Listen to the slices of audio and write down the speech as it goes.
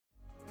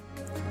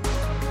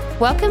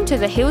Welcome to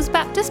the Hills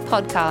Baptist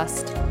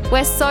Podcast.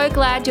 We're so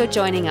glad you're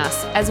joining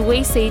us as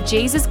we see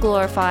Jesus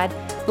glorified,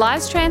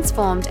 lives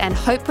transformed, and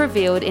hope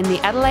revealed in the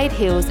Adelaide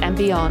Hills and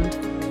beyond.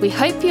 We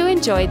hope you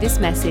enjoy this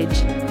message.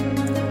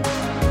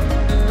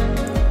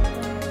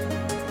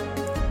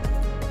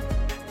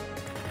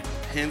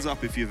 Hands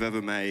up if you've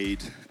ever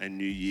made a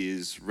New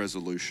Year's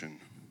resolution.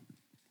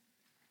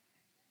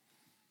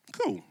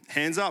 Cool.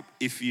 Hands up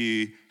if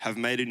you have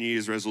made a New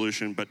Year's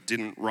resolution but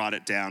didn't write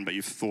it down, but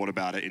you've thought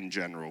about it in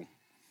general.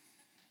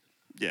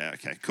 Yeah,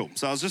 okay, cool.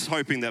 So I was just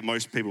hoping that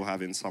most people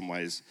have in some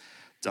ways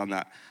done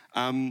that.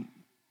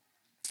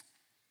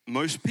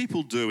 Most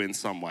people do in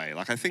some way.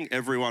 Like I think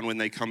everyone, when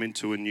they come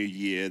into a new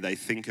year, they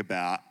think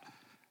about,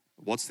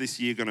 what's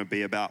this year going to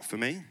be about for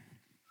me?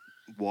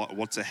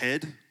 What's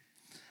ahead?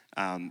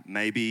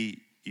 Maybe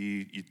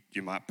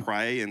you might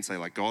pray and say,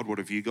 like, God, what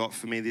have you got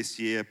for me this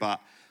year? But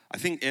I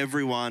think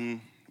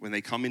everyone, when they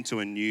come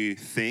into a new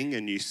thing,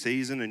 a new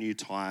season, a new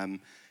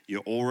time,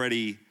 you're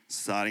already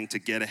starting to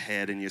get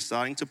ahead and you're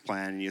starting to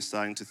plan and you're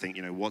starting to think,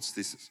 what's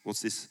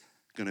this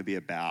going to be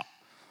about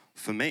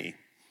for me?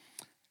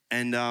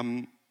 And,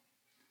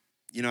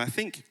 I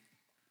think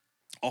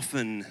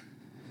often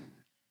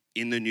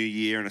in the new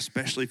year, and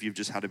especially if you've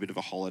just had a bit of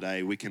a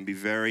holiday, we can be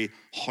very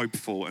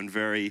hopeful and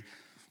very,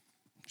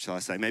 shall I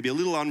say, maybe a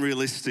little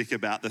unrealistic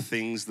about the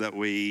things that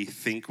we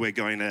think we're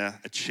going to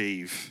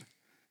achieve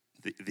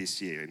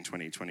this year in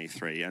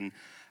 2023. And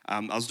I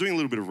was doing a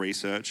little bit of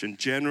research, and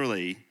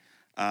generally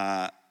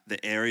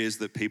the areas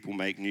that people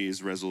make New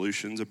Year's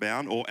resolutions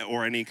about,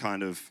 or any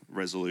kind of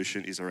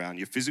resolution, is around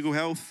your physical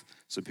health.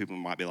 So people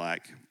might be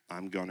like,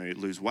 I'm going to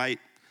lose weight,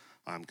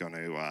 I'm going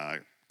to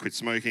quit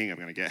smoking, I'm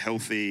going to get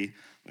healthy, I'm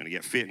going to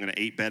get fit, I'm going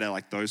to eat better,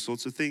 like those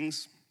sorts of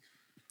things.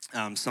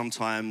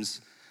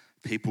 Sometimes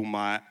people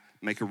might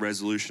make a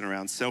resolution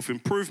around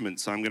self-improvement.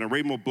 So I'm going to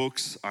read more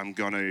books, I'm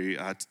going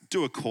to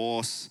do a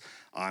course,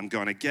 I'm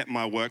going to get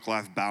my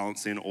work-life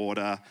balance in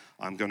order,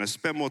 I'm going to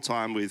spend more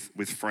time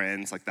with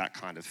friends, like that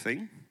kind of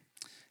thing.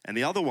 And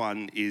the other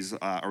one is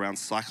around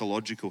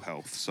psychological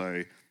health.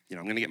 So,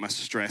 I'm going to get my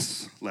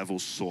stress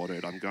levels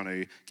sorted, I'm going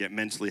to get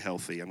mentally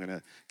healthy, I'm going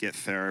to get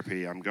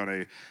therapy, I'm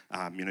going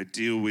to,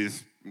 deal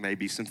with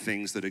maybe some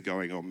things that are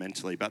going on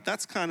mentally. But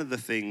that's kind of the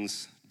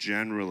things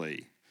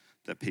generally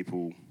that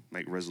people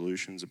make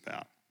resolutions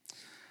about.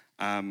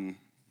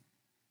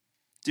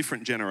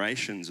 Different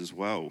generations as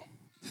well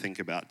think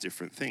about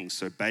different things.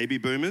 So baby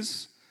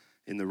boomers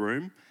in the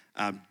room,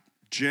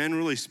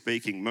 generally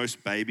speaking,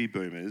 most baby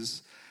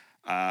boomers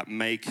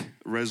make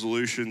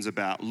resolutions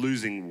about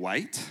losing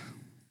weight,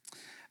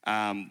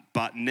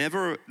 but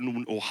never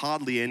or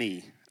hardly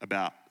any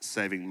about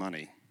saving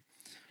money.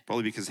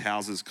 Probably because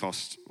houses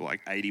cost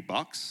like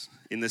 $80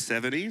 in the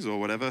 70s or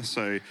whatever.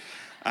 So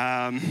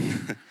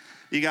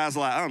you guys are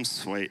like, oh, I'm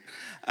sweet.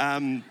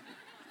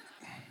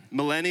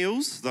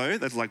 Millennials, though,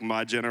 that's like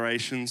my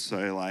generation,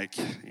 so like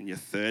in your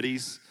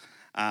 30s,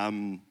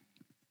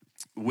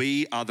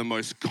 we are the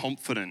most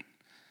confident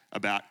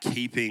about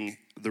keeping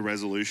the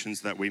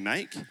resolutions that we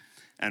make,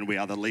 and we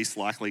are the least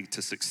likely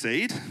to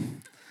succeed.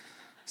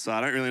 So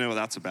I don't really know what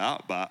that's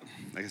about, but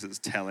I guess it's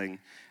telling.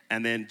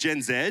 And then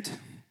Gen Z,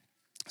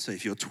 so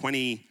if you're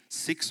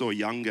 26 or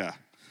younger,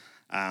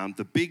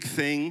 the big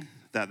thing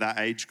that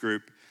age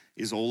group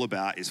is all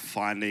about is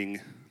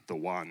finding the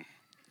one,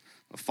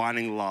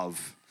 finding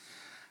love.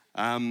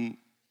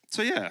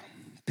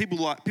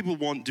 People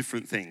want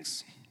different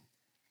things.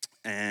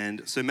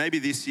 And so maybe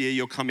this year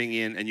you're coming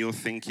in and you're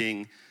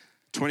thinking,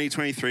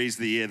 2023 is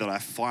the year that I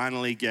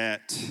finally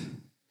get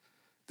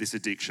this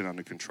addiction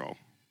under control.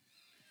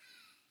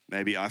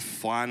 Maybe I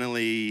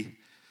finally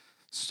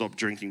stop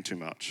drinking too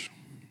much,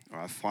 or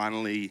I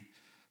finally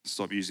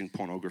stop using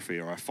pornography,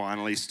 or I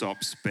finally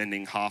stop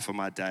spending half of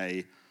my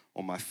day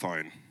on my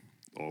phone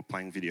or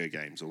playing video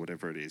games or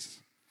whatever it is.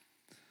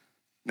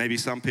 Maybe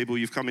some people,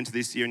 you've come into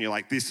this year and you're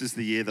like, this is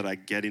the year that I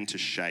get into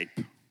shape.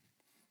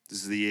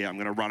 This is the year I'm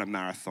going to run a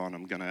marathon.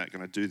 I'm going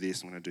to do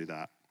this. I'm going to do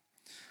that.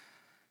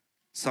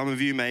 Some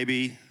of you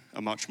maybe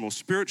are much more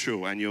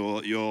spiritual and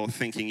you're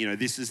thinking,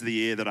 this is the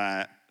year that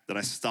I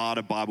start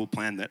a Bible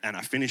plan and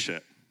I finish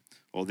it.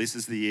 Or this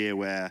is the year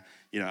where,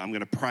 I'm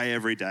going to pray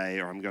every day,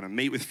 or I'm going to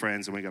meet with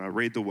friends and we're going to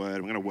read the word,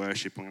 we're going to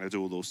worship, we're going to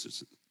do all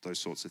those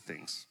sorts of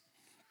things.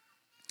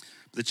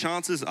 But the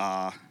chances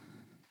are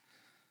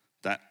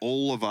that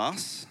all of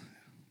us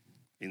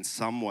in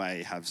some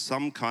way have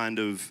some kind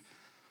of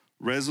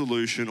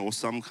resolution or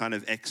some kind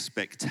of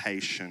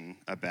expectation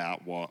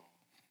about what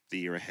the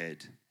year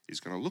ahead is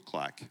going to look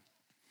like.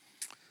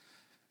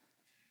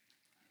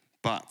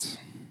 But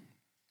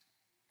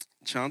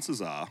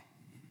chances are,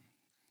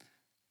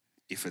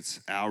 if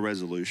it's our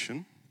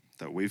resolution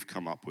that we've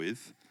come up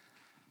with,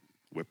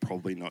 we're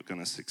probably not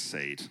going to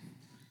succeed.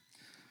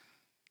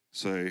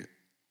 So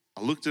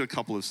I looked at a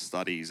couple of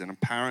studies, and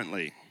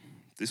apparently,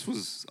 this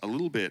was a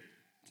little bit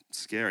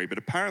scary, but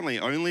apparently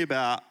only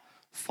about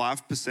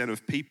 5%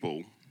 of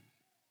people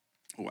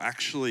will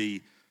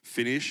actually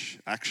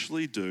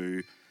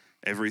do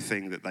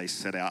everything that they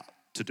set out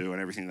to do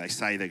and everything they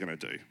say they're going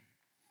to do.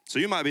 So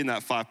you might be in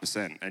that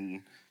 5%,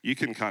 and you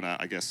can kind of,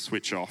 I guess,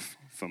 switch off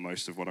for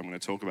most of what I'm going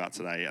to talk about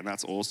today, and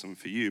that's awesome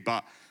for you.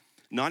 But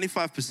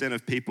 95%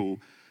 of people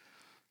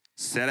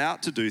set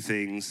out to do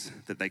things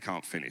that they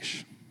can't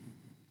finish.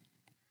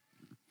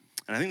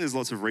 And I think there's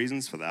lots of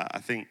reasons for that. I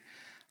think,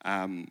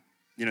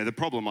 the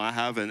problem I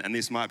have, and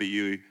this might be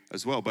you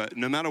as well, but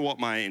no matter what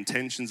my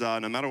intentions are,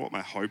 no matter what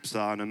my hopes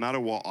are, no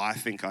matter what I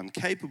think I'm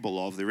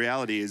capable of, the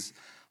reality is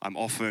I'm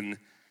often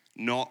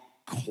not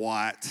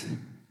quite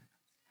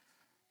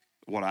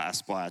what I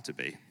aspire to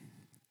be.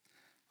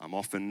 I'm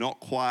often not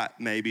quite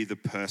maybe the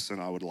person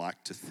I would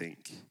like to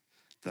think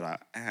that I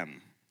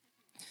am.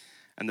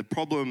 And the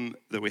problem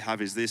that we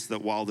have is this,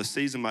 that while the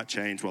season might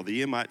change, while the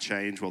year might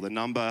change, while the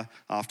number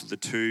after the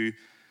 2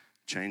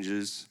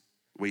 changes,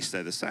 we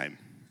stay the same.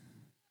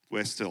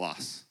 We're still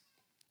us.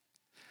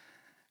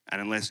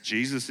 And unless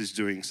Jesus is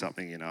doing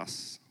something in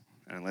us,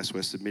 and unless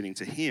we're submitting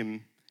to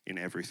him in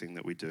everything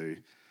that we do,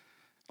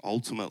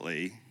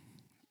 ultimately,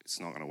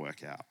 it's not going to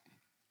work out.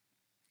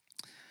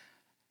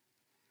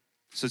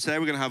 So today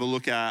we're going to have a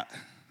look at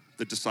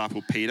the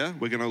disciple Peter.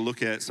 We're going to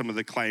look at some of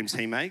the claims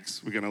he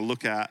makes. We're going to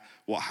look at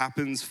what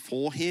happens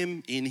for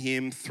him, in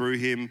him, through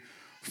him,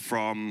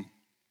 from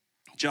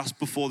just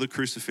before the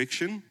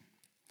crucifixion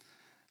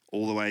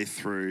all the way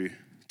through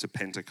to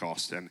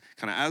Pentecost. And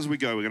kind of as we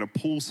go, we're going to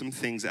pull some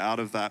things out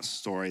of that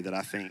story that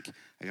I think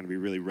are going to be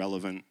really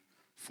relevant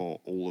for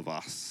all of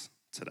us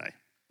today.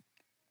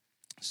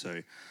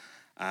 So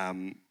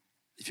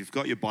if you've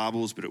got your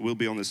Bibles, but it will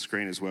be on the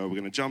screen as well, we're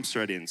going to jump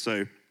straight in.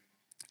 So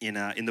in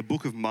the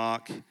book of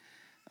Mark,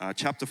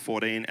 chapter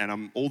 14,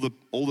 and all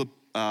the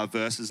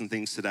verses and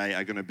things today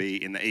are going to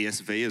be in the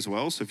ESV as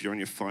well. So if you're on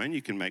your phone,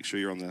 you can make sure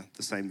you're on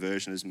the same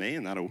version as me,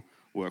 and that'll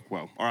work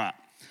well. All right.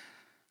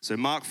 So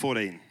Mark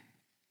 14,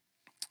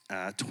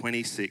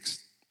 26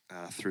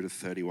 through to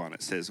 31,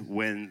 it says,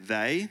 when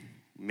they,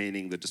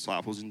 meaning the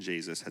disciples and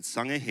Jesus, had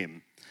sung a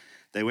hymn,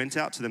 they went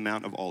out to the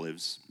Mount of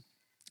Olives.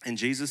 And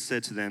Jesus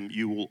said to them,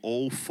 you will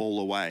all fall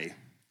away,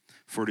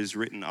 for it is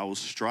written, I will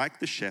strike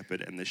the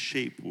shepherd and the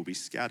sheep will be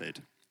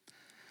scattered.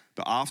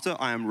 But after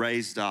I am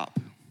raised up,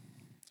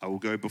 I will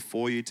go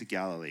before you to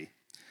Galilee.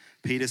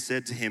 Peter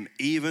said to him,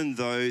 even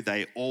though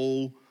they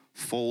all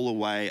fall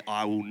away,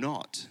 I will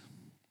not.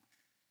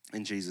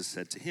 And Jesus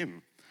said to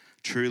him,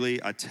 truly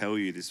I tell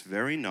you, this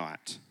very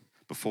night,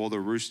 before the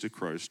rooster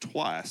crows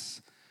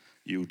twice,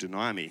 you will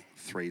deny me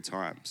 3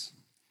 times.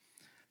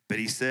 But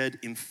he said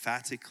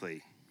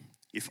emphatically,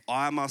 if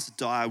I must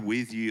die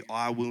with you,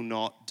 I will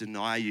not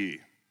deny you.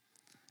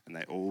 And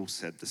they all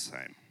said the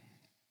same.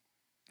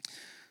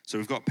 So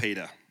we've got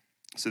Peter.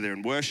 So they're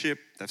in worship,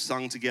 they've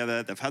sung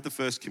together, they've had the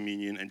first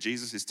communion, and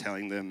Jesus is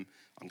telling them,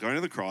 I'm going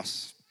to the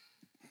cross.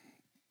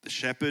 The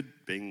shepherd,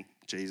 being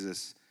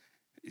Jesus,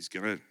 is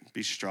going to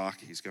be struck,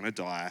 he's going to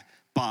die,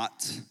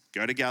 but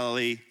go to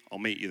Galilee, I'll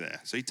meet you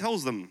there. So he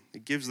tells them, he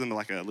gives them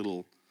like a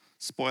little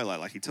spoiler,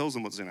 like he tells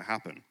them what's going to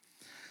happen.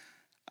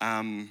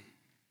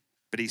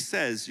 But he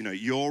says,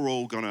 you're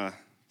all going to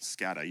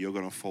scatter, you're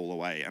going to fall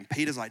away. And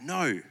Peter's like,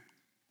 no,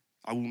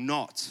 I will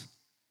not.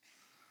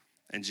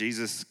 And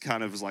Jesus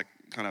kind of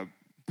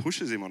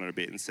pushes him on it a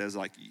bit and says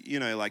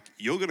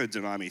you're going to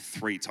deny me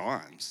 3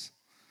 times.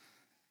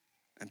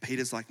 And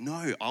Peter's like,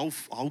 no,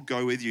 I'll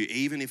go with you.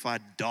 Even if I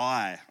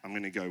die, I'm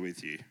going to go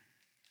with you.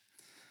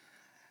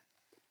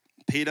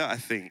 Peter, I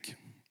think,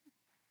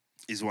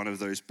 is one of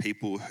those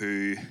people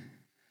who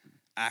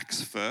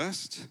acts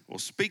first or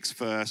speaks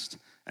first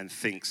and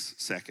thinks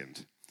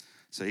second.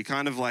 So he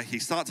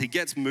he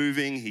gets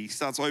moving, he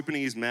starts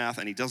opening his mouth,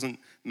 and he doesn't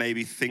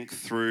maybe think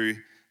through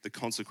the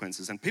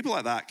consequences. And people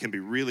like that can be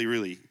really,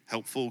 really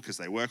helpful because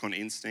they work on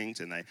instinct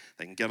and they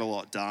can get a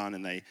lot done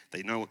and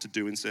they know what to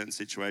do in certain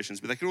situations,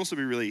 but they can also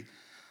be really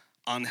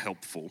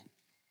unhelpful.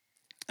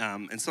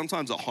 And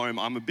sometimes at home,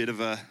 I'm a bit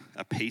of a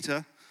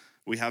Peter.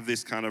 We have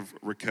this kind of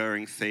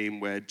recurring theme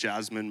where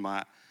Jasmine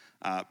might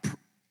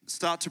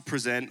start to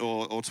present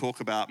or talk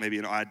about maybe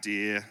an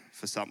idea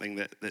for something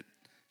that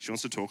she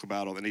wants to talk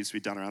about or that needs to be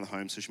done around the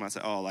home. So she might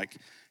say,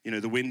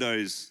 the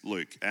windows,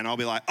 Luke. And I'll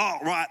be like, oh,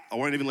 right. I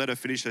won't even let her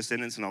finish her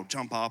sentence, and I'll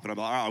jump up and I'll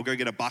be like, all right, I'll go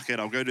get a bucket.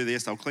 I'll go do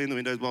this. I'll clean the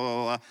windows, blah,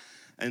 blah, blah.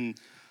 And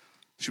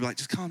she'll be like,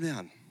 just calm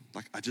down.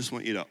 Like, I just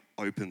want you to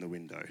open the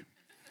window.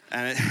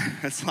 And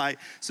it's like,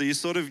 so you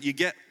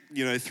get,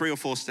 3 or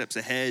 4 steps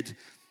ahead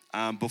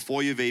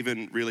before you've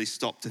even really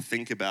stopped to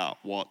think about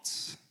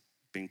what's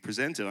being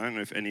presented. I don't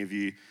know if any of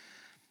you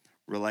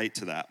relate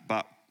to that,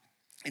 but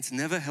it's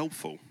never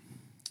helpful.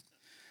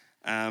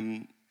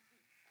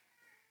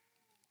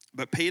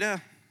 But Peter,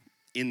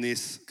 in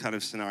this kind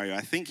of scenario,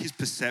 I think his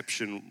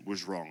perception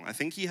was wrong. I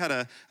think he had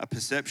a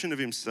perception of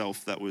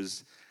himself that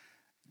was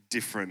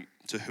different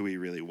to who he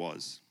really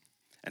was.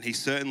 And he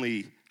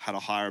certainly had a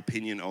higher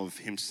opinion of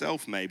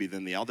himself maybe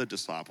than the other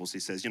disciples. He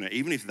says,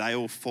 even if they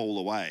all fall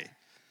away,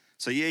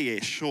 so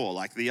sure,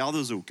 like the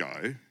others will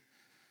go,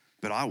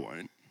 but I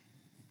won't.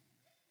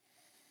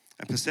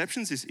 And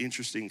perception's this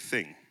interesting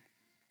thing.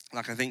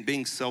 Like, I think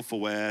being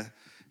self-aware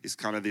is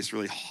kind of this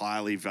really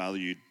highly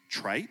valued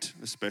trait,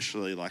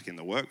 especially like in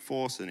the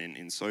workforce and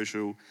in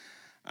social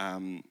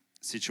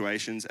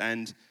situations.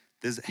 And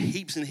there's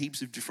heaps and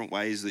heaps of different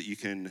ways that you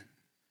can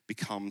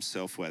become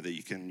self-aware, that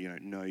you can,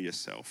 know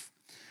yourself.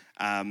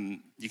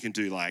 You can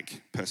do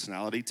like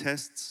personality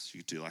tests. You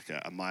could do like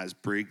a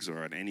Myers-Briggs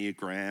or an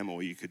Enneagram,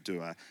 or you could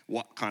do a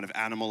what kind of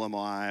animal am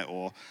I,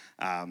 or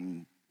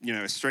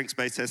a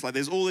strengths-based test. Like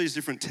there's all these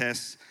different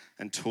tests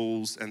and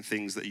tools and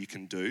things that you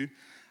can do.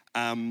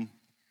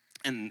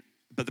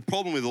 But the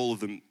problem with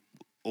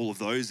all of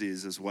those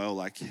is as well,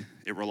 like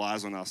it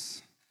relies on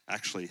us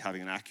actually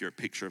having an accurate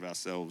picture of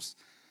ourselves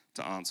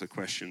to answer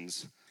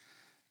questions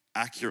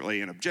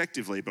accurately and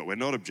objectively, but we're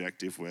not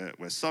objective,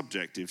 we're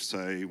subjective,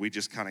 so we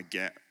just kind of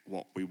get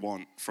what we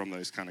want from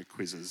those kind of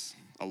quizzes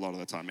a lot of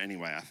the time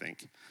anyway, I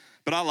think.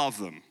 But I love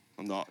them.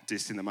 I'm not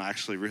dissing them. I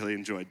actually really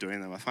enjoy doing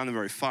them. I find them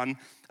very fun.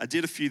 I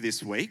did a few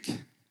this week.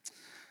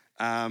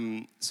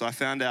 So I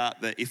found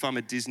out that if I'm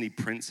a Disney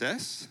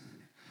princess,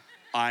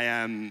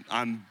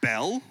 I'm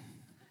Belle.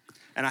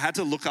 And I had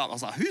to look up, I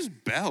was like, who's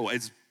Belle?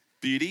 It's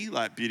Beauty,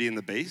 like Beauty and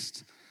the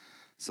Beast.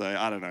 So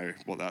I don't know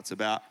what that's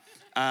about.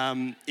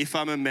 If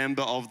I'm a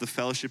member of the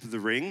Fellowship of the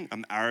Ring,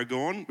 I'm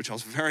Aragorn, which I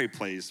was very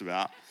pleased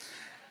about.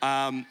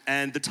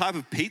 And the type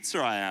of pizza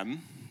I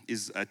am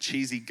is a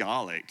cheesy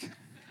garlic.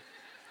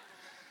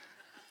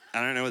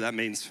 I don't know what that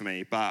means for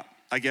me, but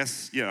I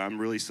guess, I'm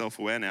really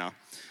self-aware now.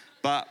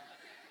 But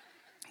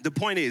the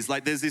point is,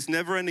 like, there's this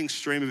never-ending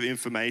stream of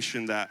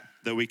information that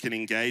we can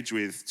engage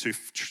with to,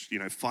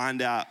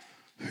 find out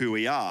who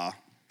we are.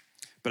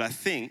 But I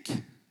think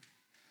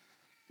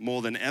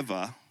more than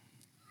ever,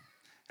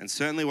 and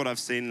certainly what I've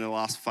seen in the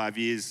last 5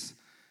 years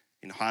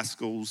in high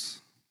schools,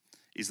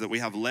 is that we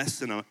have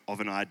less of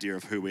an idea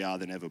of who we are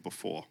than ever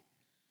before.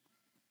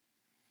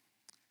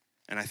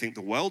 And I think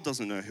the world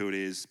doesn't know who it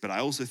is, but I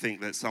also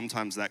think that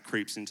sometimes that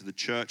creeps into the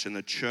church, and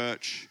the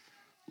church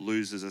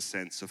loses a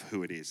sense of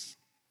who it is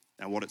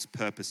and what its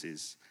purpose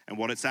is and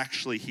what it's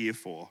actually here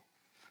for.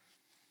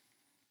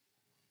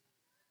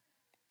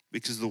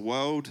 Because the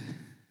world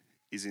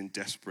is in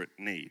desperate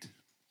need.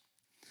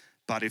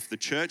 But if the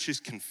church is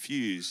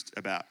confused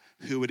about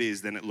who it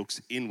is, then it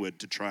looks inward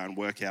to try and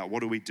work out,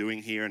 what are we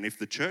doing here? And if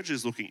the church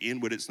is looking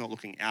inward, it's not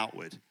looking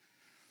outward.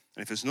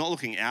 And if it's not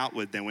looking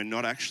outward, then we're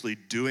not actually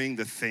doing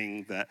the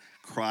thing that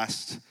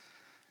Christ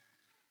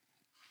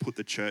put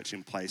the church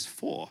in place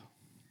for.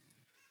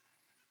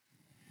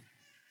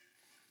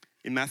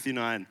 In Matthew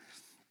 9,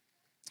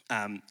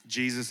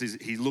 Jesus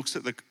he looks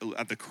at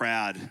the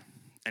crowd,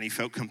 and he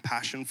felt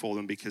compassion for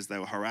them because they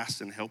were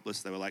harassed and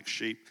helpless. They were like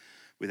sheep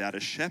without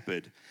a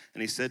shepherd.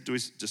 And he said to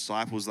his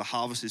disciples, the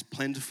harvest is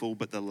plentiful,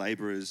 but the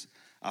laborers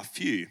are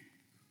few.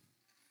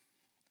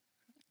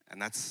 And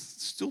that's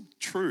still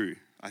true,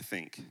 I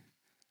think,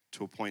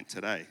 to a point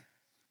today,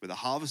 where the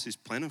harvest is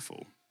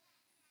plentiful.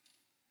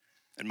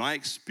 And my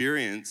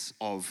experience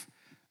of,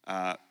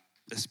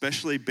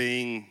 especially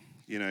being,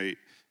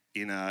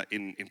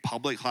 in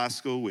public high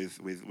school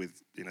with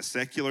in a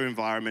secular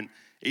environment,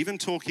 even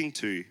talking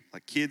to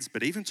like kids,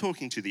 but even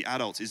talking to the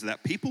adults, is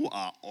that people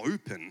are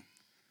open.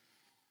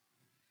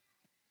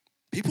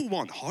 People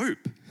want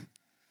hope.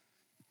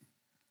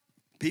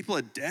 People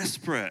are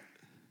desperate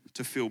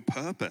to feel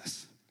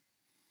purpose.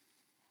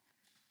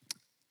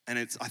 And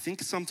I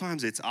think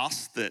sometimes it's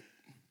us that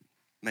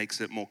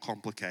makes it more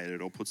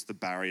complicated or puts the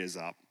barriers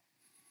up.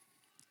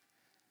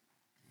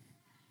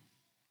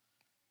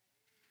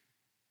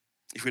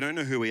 If we don't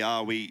know who we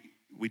are, we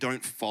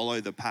don't follow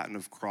the pattern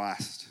of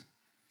Christ.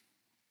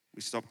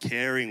 We stop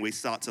caring, we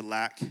start to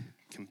lack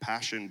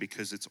compassion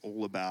because it's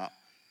all about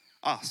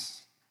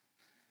us.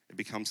 It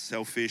becomes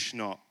selfish,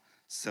 not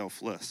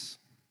selfless.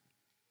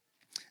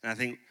 And I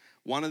think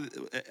one of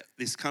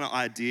this kind of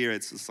idea,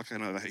 it's like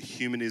kind of a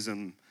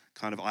humanism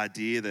kind of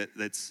idea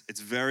that's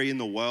very in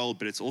the world,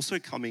 but it's also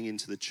coming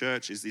into the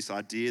church, is this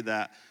idea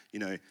that,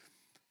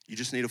 you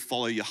just need to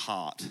follow your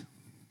heart.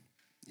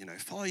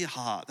 Follow your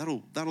heart.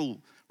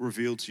 That'll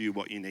reveal to you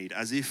what you need,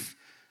 as if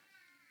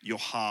your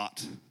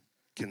heart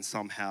can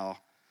somehow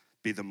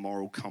be the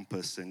moral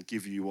compass and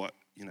give you what,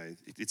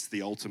 it's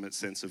the ultimate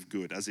sense of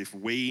good, as if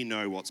we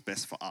know what's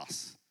best for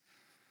us.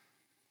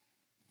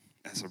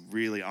 That's a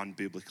really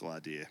unbiblical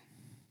idea.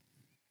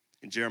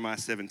 In Jeremiah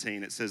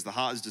 17, it says, the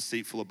heart is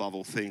deceitful above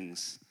all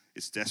things.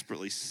 It's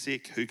desperately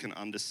sick. Who can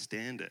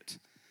understand it?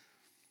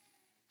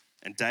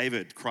 And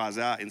David cries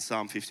out in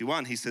Psalm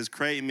 51, he says,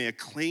 create in me a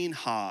clean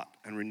heart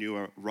and renew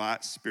a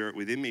right spirit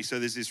within me. So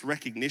there's this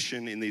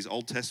recognition in these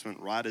Old Testament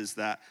writers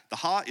that the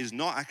heart is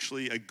not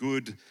actually a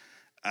good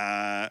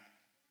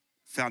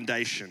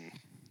foundation.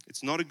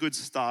 It's not a good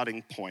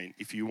starting point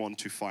if you want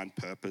to find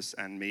purpose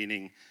and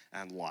meaning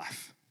and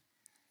life.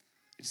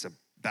 It's a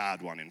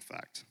bad one, in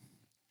fact.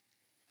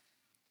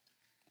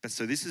 But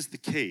so this is the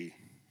key.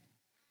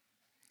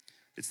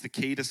 It's the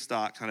key to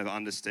start kind of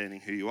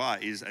understanding who you are,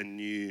 is a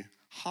new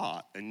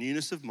heart, a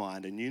newness of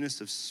mind, a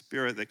newness of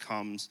spirit that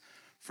comes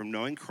from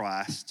knowing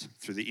Christ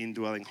through the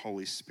indwelling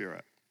Holy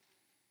Spirit.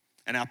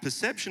 And our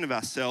perception of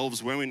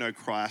ourselves when we know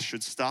Christ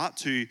should start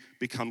to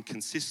become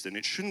consistent.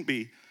 It shouldn't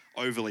be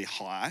overly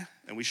high,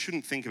 and we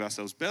shouldn't think of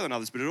ourselves better than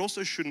others, but it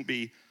also shouldn't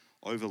be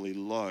overly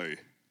low.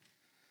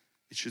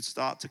 It should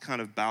start to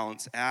kind of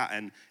balance out,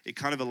 and it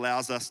kind of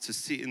allows us to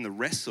sit in the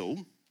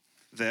wrestle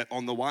that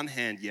on the one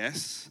hand,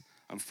 yes,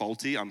 I'm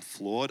faulty, I'm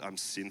flawed, I'm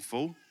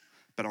sinful,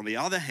 but on the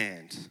other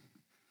hand,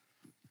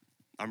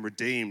 I'm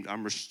redeemed,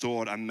 I'm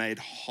restored, I'm made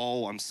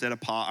whole, I'm set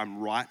apart, I'm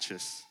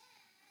righteous.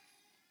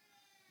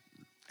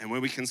 And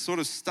when we can sort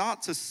of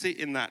start to sit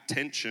in that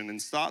tension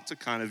and start to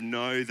kind of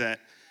know that,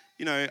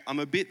 I'm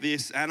a bit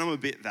this and I'm a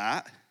bit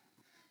that,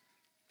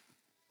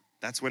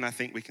 that's when I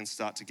think we can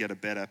start to get a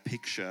better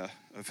picture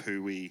of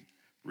who we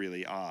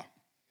really are.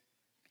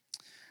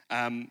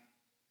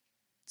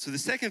 So the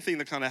second thing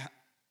that kind of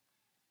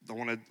I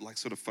want to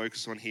sort of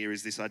focus on here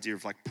is this idea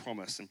of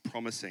promise and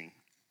promising.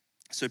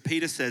 So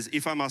Peter says,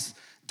 if I must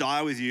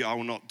die with you, I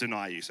will not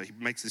deny you. So he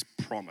makes this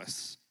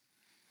promise.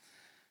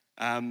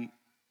 You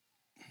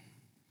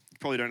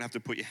probably don't have to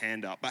put your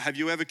hand up, but have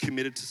you ever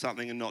committed to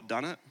something and not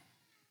done it?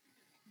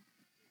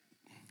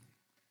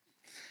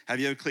 Have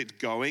you ever clicked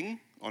going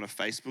on a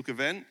Facebook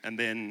event and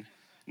then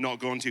not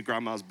gone to your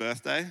grandma's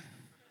birthday?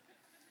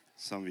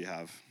 Some of you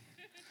have.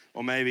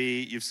 Or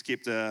maybe you've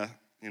skipped an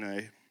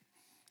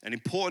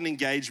important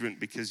engagement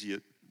because your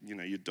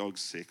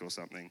dog's sick or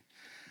something.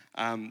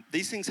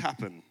 These things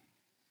happen,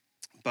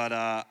 but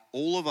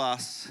all of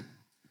us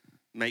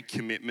make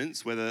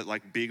commitments, whether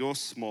big or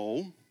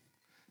small,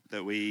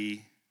 that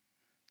we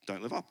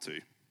don't live up to.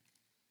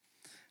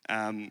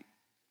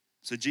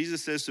 So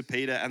Jesus says to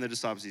Peter and the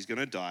disciples, he's going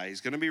to die, he's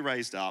going to be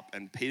raised up,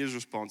 and Peter's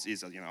response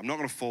is, I'm not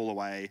going to fall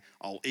away,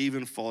 I'll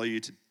even follow you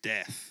to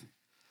death.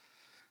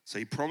 So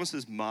he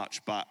promises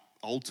much, but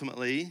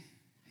ultimately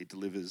he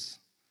delivers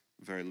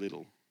very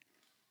little.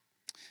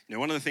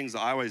 One of the things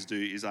that I always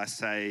do is I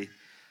say,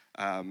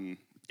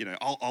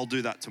 I'll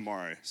do that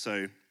tomorrow.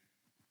 So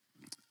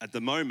at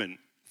the moment,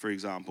 for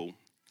example,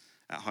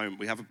 at home,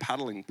 we have a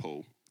paddling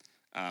pool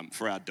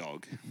for our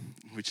dog,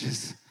 which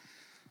is,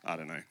 I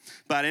don't know.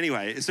 But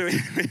anyway, so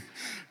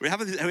we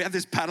have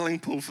this paddling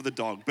pool for the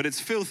dog, but it's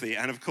filthy.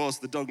 And of course,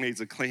 the dog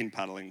needs a clean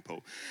paddling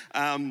pool.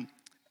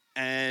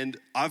 And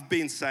I've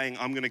been saying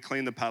I'm going to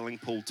clean the paddling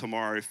pool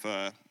tomorrow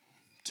for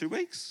 2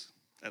 weeks,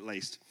 at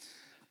least.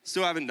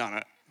 Still haven't done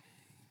it.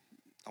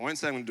 I won't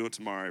say I'm going to do it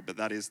tomorrow, but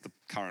that is the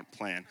current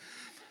plan.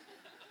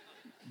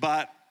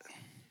 But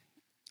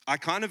I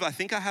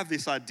think I have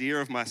this idea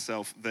of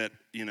myself that,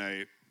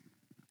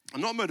 I'm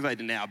not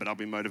motivated now, but I'll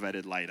be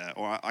motivated later.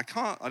 Or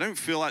I don't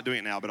feel like doing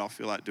it now, but I'll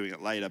feel like doing it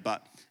later.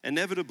 But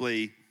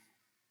inevitably,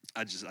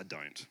 I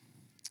don't.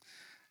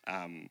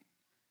 And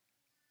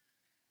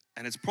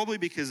it's probably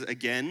because,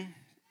 again,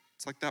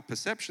 it's like that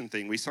perception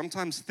thing. We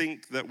sometimes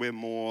think that we're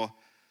more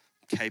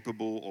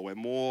capable or we're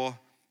more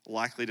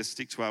likely to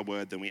stick to our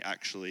word than we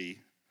actually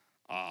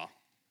are.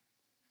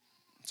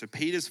 So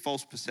Peter's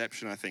false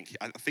perception, I think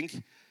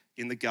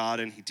in the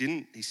garden,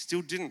 he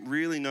still didn't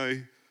really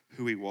know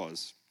who he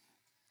was.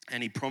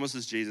 And he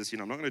promises Jesus, I'm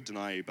not going to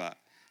deny you, but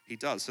he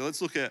does. So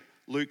let's look at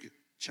Luke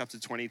chapter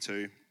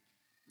 22,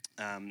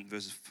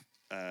 verses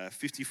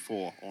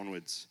 54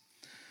 onwards.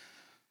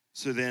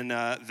 So then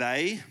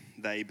they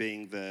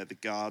being the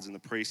guards and the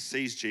priests,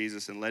 seized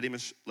Jesus and led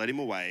him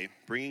away,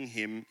 bringing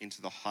him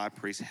into the high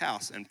priest's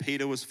house. And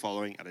Peter was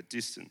following at a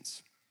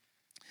distance.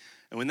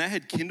 And when they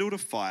had kindled a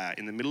fire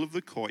in the middle of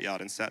the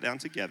courtyard and sat down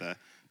together,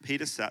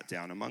 Peter sat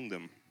down among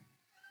them.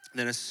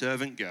 Then a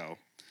servant girl,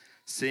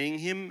 seeing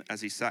him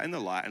as he sat in the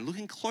light and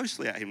looking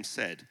closely at him,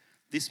 said,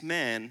 "This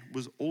man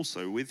was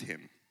also with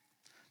him."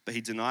 But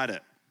he denied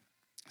it,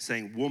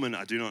 saying, "Woman,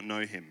 I do not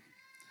know him."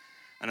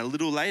 And a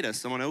little later,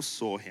 someone else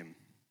saw him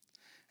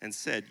and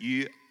said,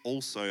 "You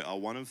also are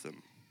one of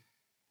them."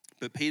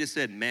 But Peter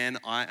said, "Man,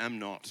 I am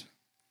not."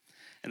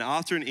 And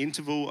after an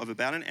interval of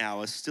about an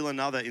hour, still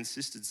another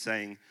insisted,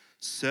 saying,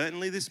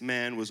 "Certainly this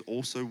man was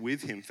also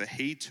with him, for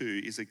he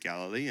too is a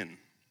Galilean."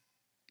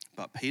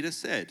 But Peter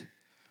said,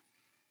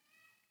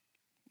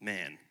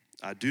 "Man,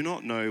 I do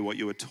not know what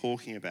you are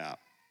talking about."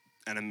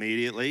 And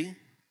immediately,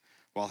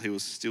 while he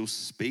was still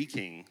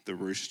speaking, the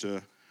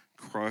rooster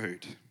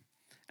crowed.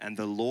 And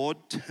the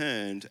Lord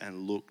turned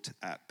and looked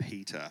at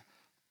Peter.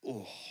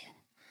 Oh.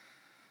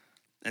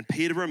 And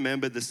Peter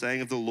remembered the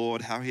saying of the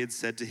Lord, how he had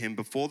said to him,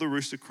 "Before the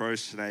rooster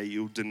crows today,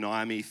 you'll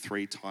deny me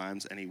 3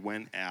 times." And he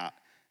went out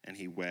and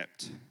he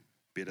wept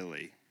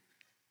bitterly.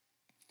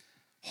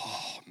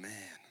 Oh,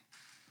 man.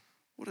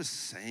 What a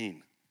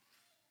scene.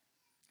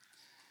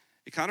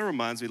 It kind of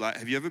reminds me,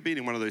 have you ever been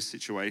in one of those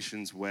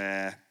situations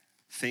where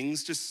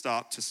things just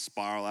start to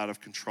spiral out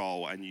of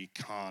control and you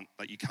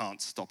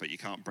can't stop it, you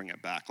can't bring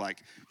it back?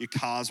 Like your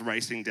car's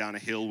racing down a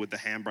hill with the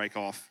handbrake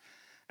off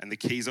and the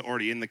keys are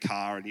already in the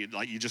car and you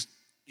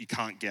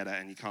can't get it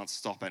and you can't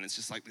stop it. And it's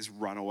just like this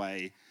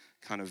runaway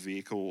kind of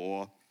vehicle.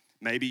 Or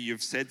maybe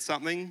you've said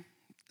something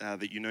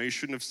that you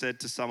shouldn't have said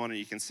to someone and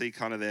you can see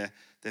kind of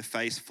their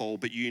face fall,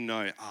 but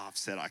I've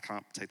said it, I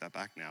can't take that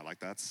back now. Like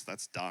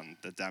that's done.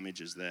 The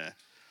damage is there.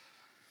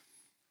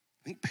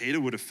 I think Peter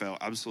would have felt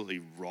absolutely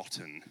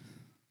rotten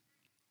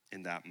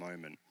in that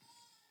moment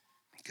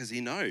because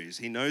he knows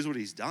what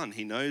he's done.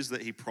 He knows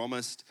that he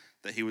promised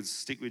that he would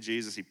stick with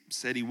Jesus. He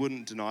said he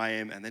wouldn't deny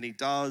him, and then he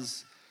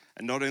does,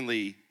 And not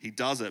only he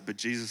does it, but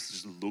Jesus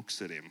just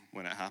looks at him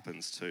when it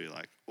happens too.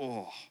 Like,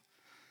 oh,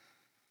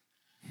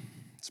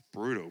 it's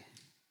brutal.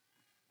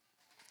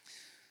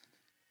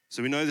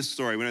 So we know the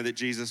story. We know that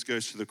Jesus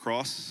goes to the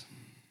cross,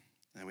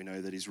 and we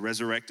know that he's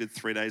resurrected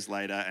 3 days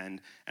later.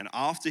 And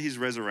after his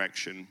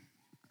resurrection,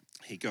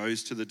 he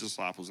goes to the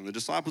disciples, and the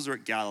disciples are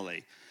at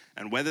Galilee.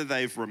 And whether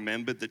they've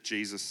remembered that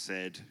Jesus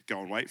said,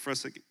 go and wait for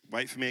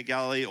me at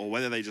Galilee, or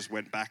whether they just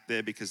went back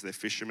there because they're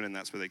fishermen and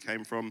that's where they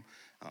came from,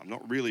 I'm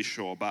not really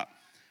sure. But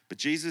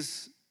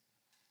Jesus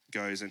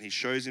goes and he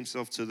shows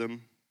himself to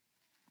them.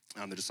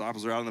 The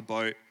disciples are out on the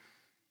boat.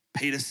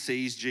 Peter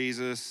sees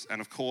Jesus,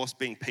 and of course,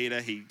 being Peter,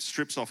 he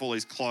strips off all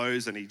his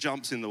clothes and he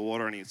jumps in the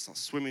water and he's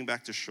swimming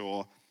back to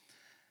shore.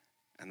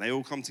 And they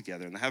all come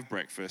together and they have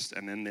breakfast,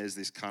 and then there's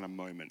this kind of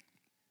moment.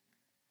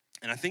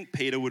 And I think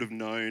Peter would have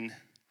known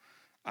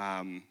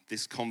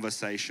this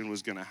conversation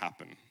was going to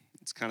happen.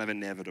 It's kind of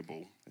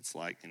inevitable. It's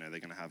like, they're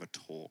going to have a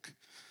talk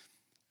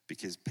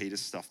because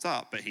Peter's stuffed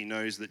up, but he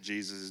knows that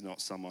Jesus is not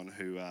someone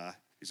who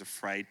is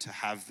afraid to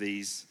have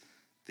these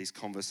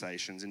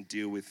conversations and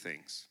deal with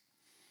things.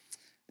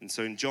 And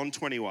so in John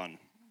 21,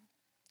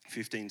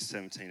 15 to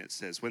 17, it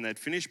says, when they'd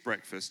finished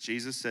breakfast,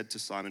 Jesus said to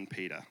Simon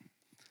Peter,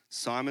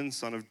 Simon,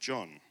 son of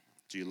John,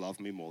 do you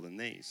love me more than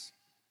these?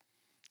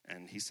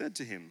 And he said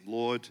to him,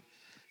 Lord,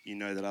 you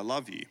know that I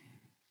love you.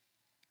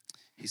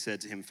 He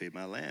said to him, feed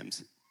my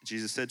lambs.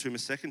 Jesus said to him a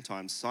second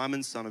time,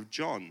 Simon, son of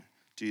John,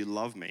 do you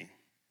love me?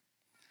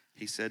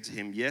 He said to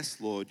him, yes,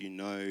 Lord, you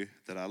know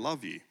that I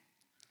love you.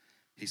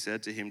 He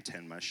said to him,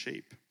 tend my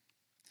sheep.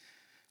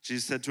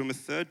 Jesus said to him a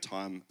third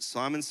time,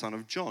 Simon, son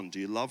of John,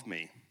 do you love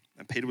me?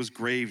 And Peter was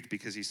grieved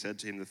because he said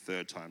to him the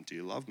third time, do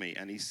you love me?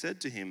 And he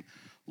said to him,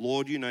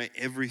 Lord, you know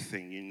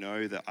everything. You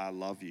know that I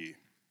love you.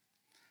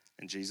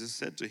 And Jesus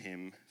said to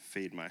him,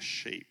 feed my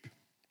sheep.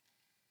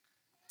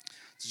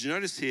 Did you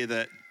notice here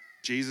that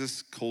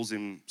Jesus calls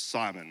him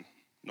Simon,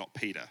 not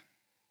Peter?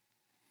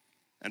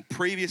 And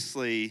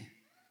previously,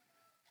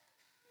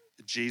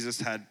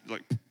 Jesus had,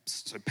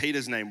 so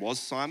Peter's name was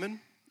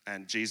Simon,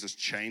 and Jesus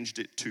changed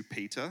it to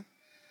Peter.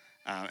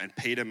 And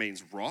Peter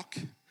means rock.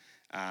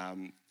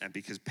 And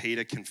because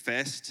Peter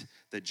confessed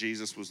that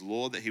Jesus was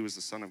Lord, that he was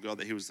the Son of God,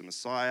 that he was the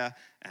Messiah,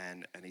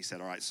 and he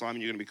said, all right,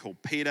 Simon, you're going to be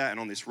called Peter, and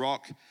on this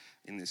rock,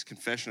 in this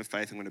confession of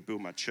faith, I'm going to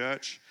build my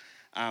church.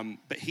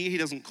 But here he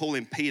doesn't call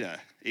him Peter,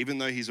 even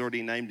though he's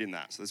already named him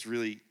that. So that's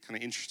really kind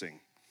of interesting.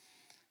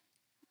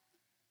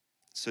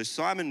 So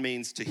Simon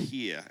means to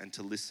hear and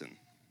to listen.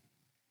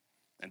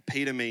 And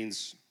Peter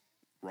means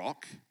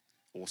rock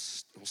or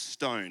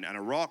stone. And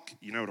a rock,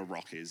 you know what a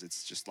rock is.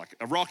 It's just like,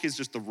 a rock is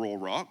just the raw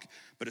rock.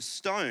 But a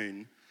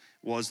stone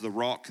was the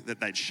rock that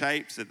they'd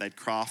shaped, that they'd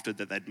crafted,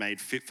 that they'd made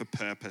fit for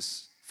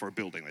purpose for a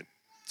building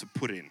to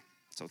put in.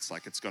 So it's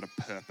like it's got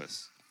a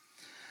purpose.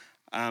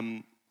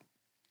 And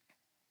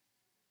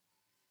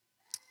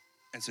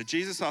so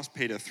Jesus asked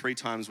Peter 3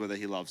 times whether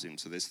he loves him.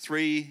 So there's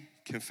 3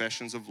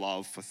 confessions of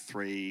love for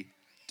 3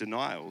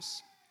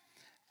 denials.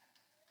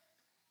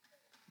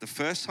 The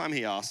first time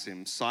he asks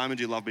him, Simon,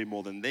 do you love me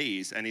more than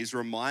these? And he's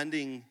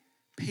reminding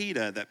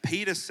Peter that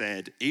Peter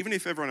said, even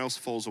if everyone else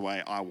falls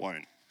away, I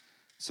won't.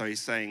 So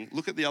he's saying,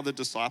 look at the other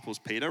disciples,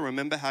 Peter.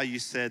 Remember how you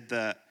said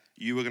that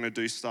you were going to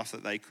do stuff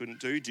that they couldn't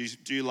do?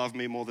 Do you love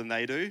me more than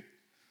they do?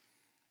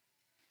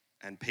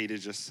 And Peter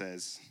just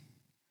says,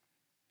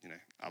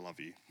 I love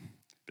you.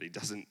 But he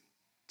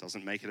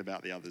doesn't make it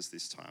about the others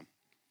this time.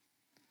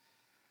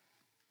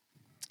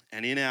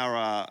 And in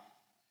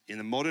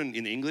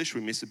English,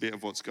 we miss a bit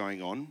of what's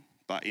going on.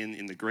 But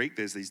in the Greek,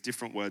 there's these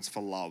different words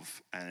for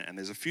love. And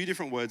there's a few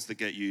different words that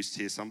get used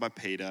here, some by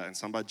Peter and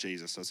some by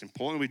Jesus. So it's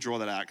important we draw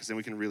that out because then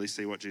we can really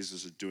see what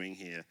Jesus is doing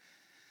here.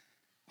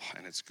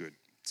 And it's good.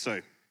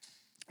 So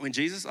when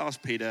Jesus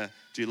asked Peter,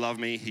 do you love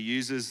me? He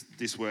uses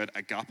this word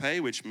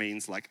agape, which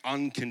means like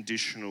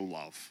unconditional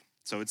love.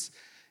 So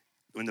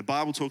when the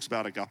Bible talks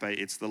about agape,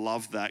 it's the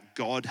love that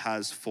God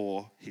has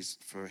for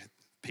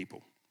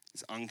people.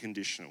 It's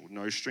unconditional,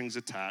 no strings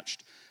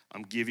attached.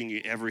 I'm giving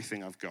you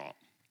everything I've got.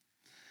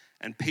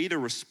 And Peter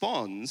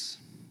responds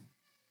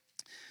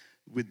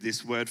with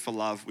this word for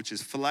love, which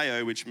is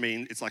phileo, which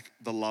means it's like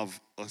the love,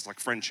 it's like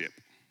friendship.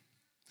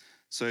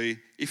 So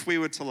if we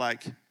were to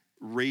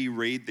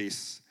reread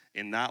this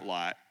in that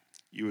light,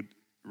 you would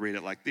read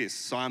it like this.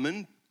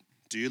 Simon,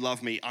 do you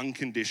love me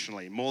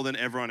unconditionally, more than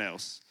everyone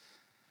else?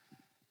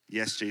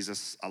 Yes,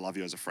 Jesus, I love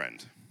you as a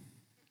friend.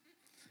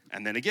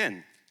 And then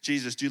again,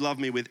 Jesus, do you love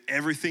me with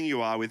everything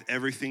you are, with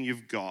everything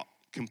you've got,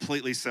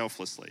 completely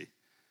selflessly?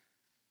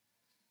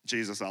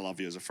 Jesus, I love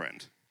you as a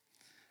friend.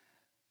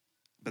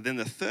 But then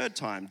the third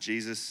time,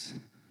 Jesus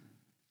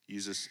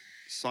uses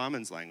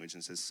Simon's language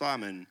and says,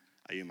 Simon,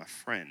 are you my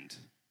friend?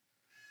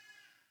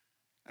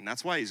 And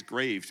that's why he's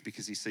grieved,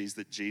 because he sees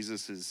that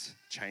Jesus has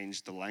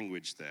changed the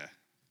language there.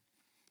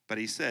 But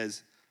he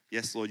says,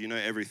 yes, Lord, you know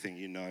everything.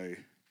 You know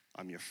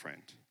I'm your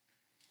friend.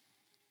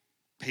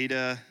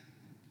 Peter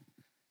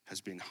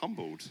has been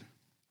humbled.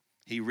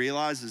 He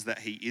realizes that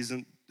he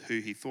isn't who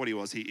he thought he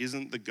was. He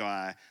isn't the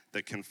guy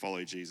that can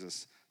follow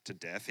Jesus to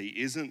death. He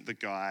isn't the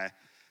guy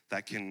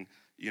that can,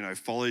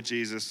 follow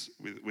Jesus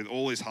with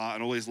all his heart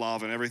and all his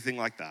love and everything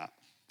like that.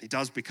 He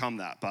does become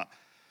that.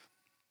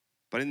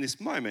 But in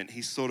this moment,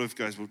 he sort of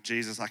goes, well,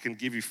 Jesus, I can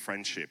give you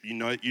friendship. You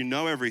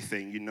know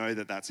everything. You know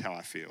that that's how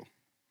I feel.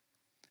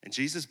 And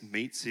Jesus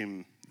meets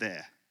him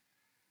there.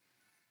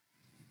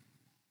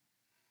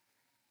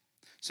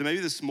 So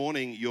maybe this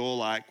morning you're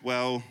like,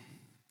 well,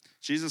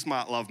 Jesus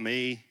might love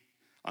me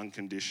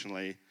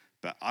unconditionally,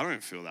 but I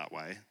don't feel that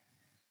way.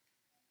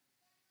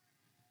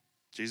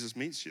 Jesus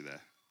meets you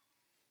there.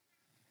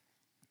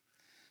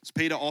 So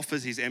Peter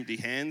offers his empty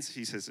hands.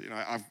 He says,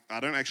 I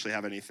don't actually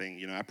have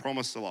anything. I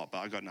promised a lot, but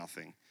I got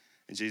nothing.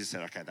 And Jesus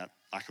said, okay, that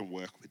I can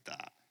work with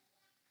that.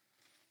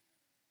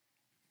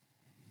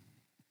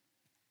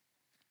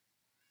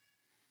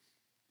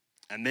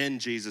 And then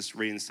Jesus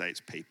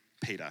reinstates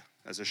Peter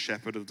as a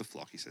shepherd of the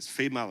flock. He says,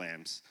 feed my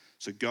lambs.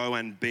 So go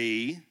and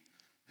be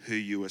who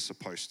you were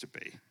supposed to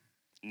be.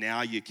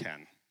 Now you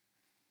can,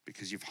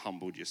 because you've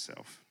humbled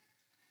yourself.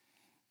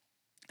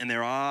 And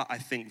there are, I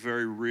think,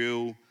 very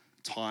real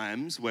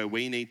times where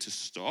we need to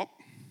stop.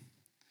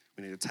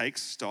 We need to take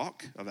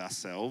stock of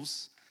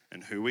ourselves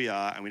and who we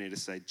are, and we need to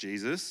say,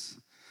 Jesus,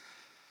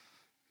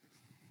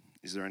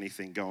 is there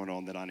anything going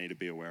on that I need to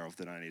be aware of,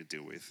 that I need to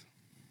deal with?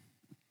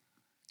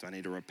 Do I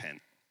need to repent?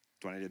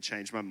 Do I need to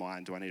change my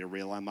mind? Do I need to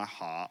realign my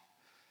heart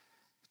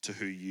to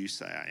who you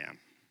say I am?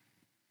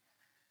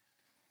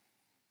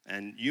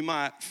 And you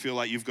might feel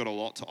like you've got a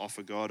lot to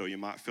offer God, or you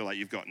might feel like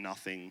you've got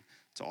nothing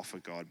to offer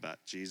God, but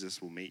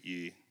Jesus will meet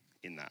you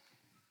in that,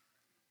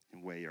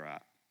 in where you're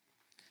at.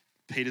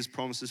 Peter's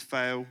promises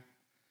fail,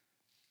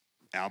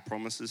 our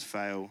promises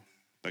fail,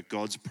 but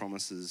God's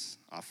promises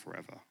are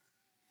forever.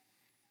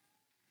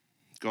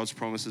 God's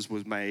promises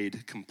was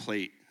made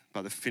complete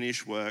by the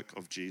finished work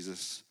of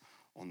Jesus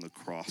on the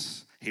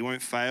cross. He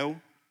won't fail.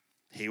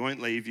 He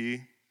won't leave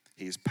you.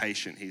 He is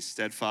patient. He is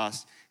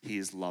steadfast. He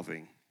is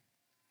loving.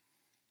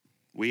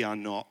 We are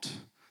not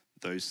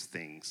those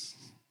things,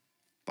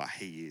 but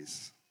he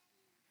is.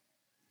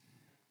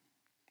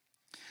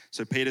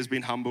 So Peter's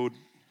been humbled.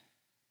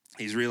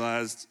 He's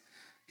realized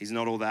he's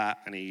not all that,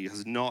 and he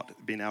has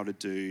not been able to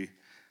do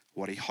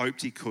what he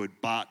hoped he could,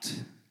 but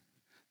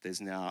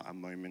there's now a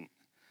moment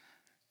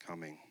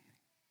coming.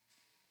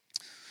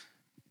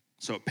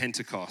 So at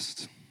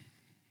Pentecost,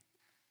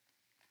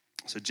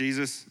 so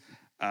Jesus,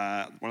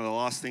 one of the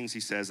last things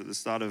he says at the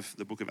start of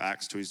the book of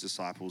Acts to his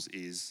disciples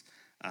is,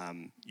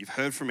 you've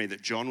heard from me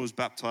that John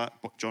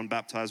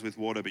baptized with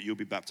water, but you'll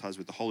be baptized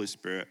with the Holy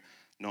Spirit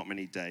not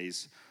many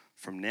days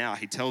from now.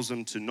 He tells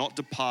them to not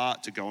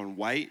depart, to go and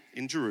wait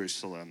in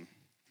Jerusalem.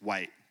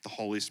 Wait, the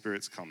Holy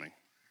Spirit's coming.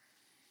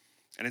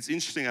 And it's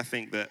interesting, I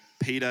think, that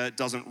Peter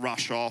doesn't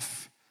rush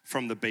off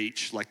from the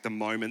beach like the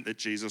moment that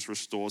Jesus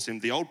restores him.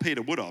 The old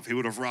Peter would have. He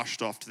would have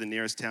rushed off to the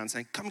nearest town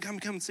saying,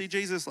 come, see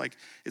Jesus. Like,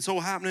 it's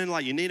all happening.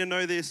 Like, you need to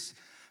know this.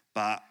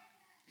 But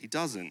he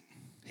doesn't.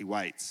 He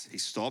waits. He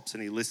stops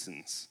and he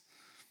listens.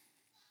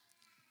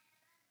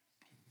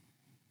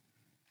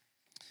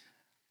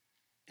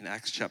 In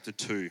Acts chapter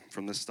 2,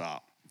 from the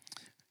start,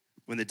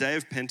 when the day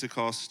of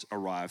Pentecost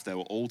arrived, they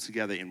were all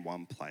together in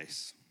one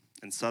place.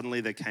 And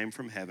suddenly there came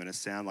from heaven a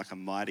sound like a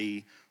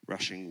mighty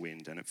rushing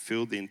wind, and it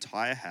filled the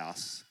entire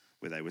house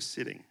where they were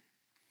sitting.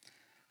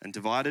 And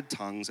divided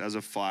tongues as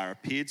of fire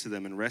appeared to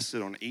them and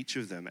rested on each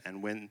of them,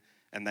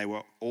 and they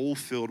were all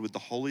filled with the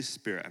Holy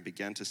Spirit and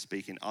began to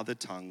speak in other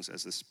tongues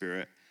as the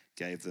Spirit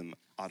gave them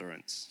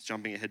utterance.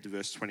 Jumping ahead to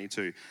verse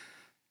 22.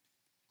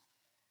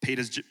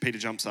 Peter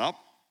jumps up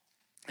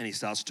and he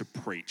starts to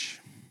preach.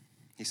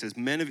 He says,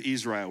 men of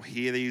Israel,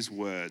 hear these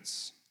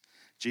words.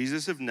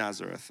 Jesus of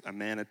Nazareth, a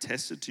man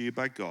attested to you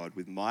by God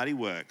with mighty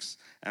works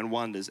and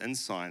wonders and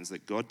signs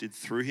that God did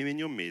through him in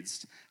your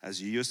midst,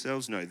 as you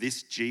yourselves know.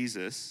 This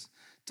Jesus,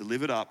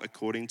 delivered up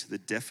according to the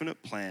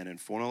definite plan and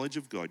foreknowledge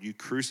of God, you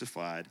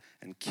crucified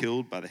and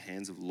killed by the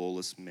hands of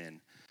lawless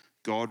men.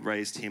 God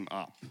raised him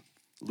up,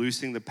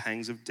 loosing the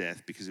pangs of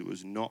death, because it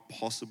was not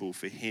possible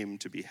for him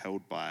to be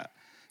held by it.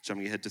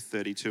 Jumping ahead to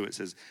 32, it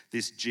says,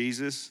 this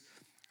Jesus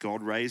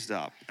God raised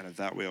up, and of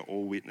that we are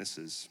all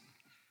witnesses.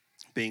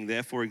 Being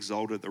therefore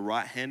exalted at the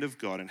right hand of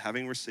God, and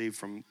having received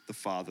from the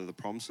Father the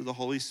promise of the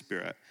Holy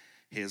Spirit,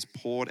 he has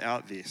poured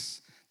out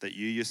this, that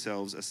you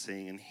yourselves are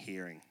seeing and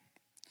hearing.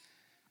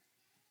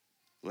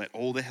 Let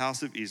all the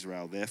house of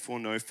Israel therefore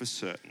know for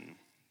certain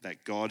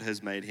that God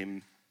has made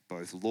him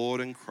both Lord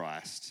and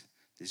Christ,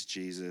 this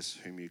Jesus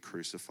whom you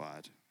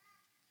crucified.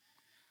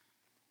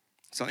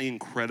 Something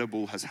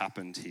incredible has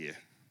happened here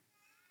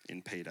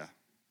in Peter.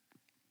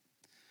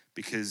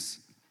 Because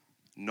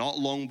not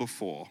long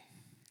before,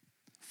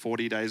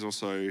 40 days or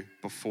so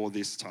before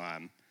this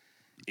time,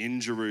 in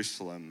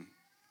Jerusalem,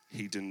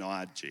 he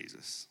denied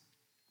Jesus.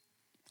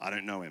 I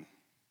don't know him.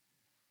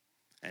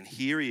 And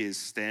here he is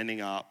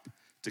standing up,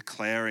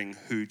 declaring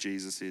who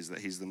Jesus is, that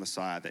he's the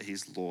Messiah, that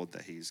he's Lord,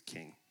 that he's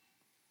King.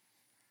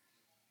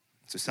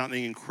 So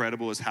something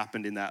incredible has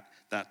happened in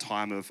that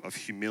time of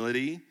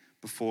humility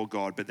before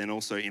God, but then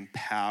also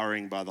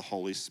empowering by the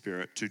Holy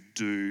Spirit to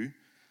do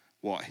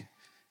what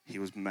he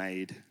was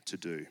made to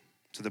do.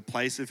 To the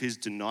place of his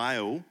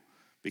denial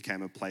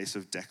became a place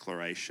of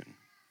declaration.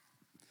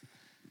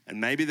 And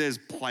maybe there's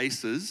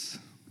places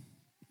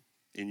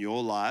in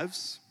your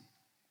lives,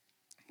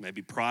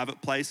 maybe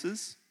private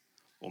places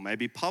or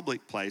maybe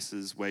public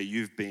places where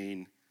you've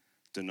been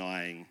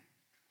denying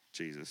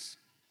Jesus.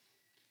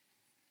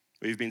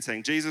 Where you've been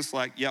saying, Jesus,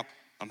 like, yep,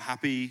 I'm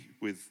happy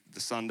with the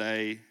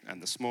Sunday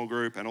and the small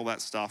group and all that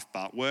stuff,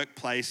 but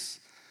workplace,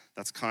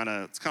 it's kind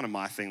of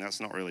my thing. That's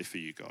not really for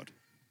you, God.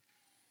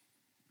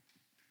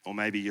 Or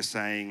maybe you're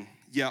saying,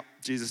 yep,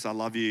 Jesus, I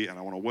love you and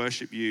I want to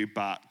worship you,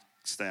 but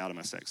stay out of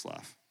my sex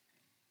life.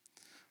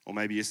 Or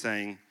maybe you're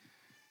saying,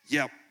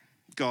 yep,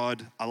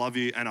 God, I love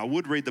you and I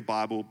would read the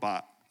Bible,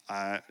 but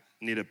I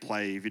need to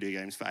play video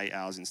games for 8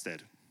 hours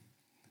instead.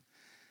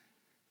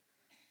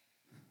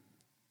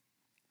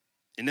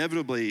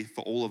 Inevitably,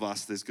 for all of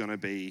us, there's going to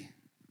be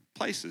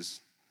places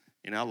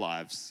in our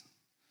lives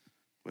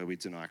where we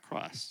deny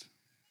Christ.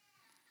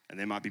 And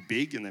they might be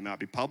big and they might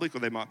be public, or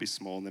they might be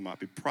small and they might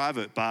be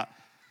private. But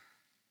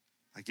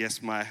I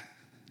guess my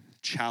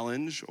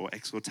challenge or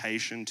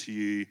exhortation to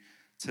you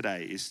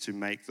today is to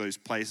make those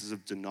places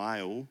of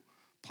denial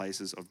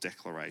places of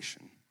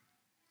declaration.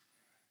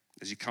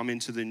 As you come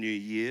into the new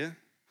year,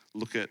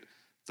 look at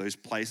those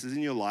places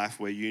in your life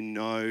where you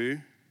know,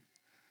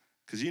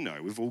 because you know,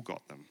 we've all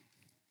got them,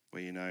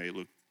 where you know,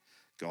 look,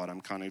 God,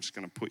 I'm kind of just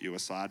going to put you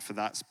aside for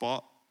that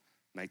spot,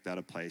 make that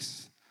a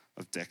place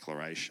of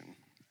declaration.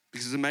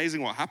 Because it's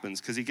amazing what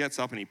happens, because he gets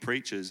up and he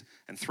preaches,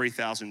 and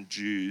 3,000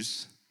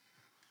 Jews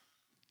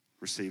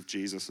receive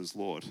Jesus as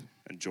Lord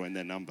and join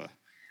their number.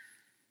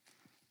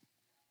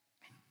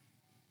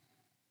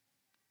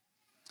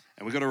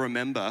 And we've got to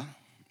remember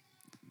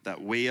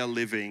that we are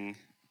living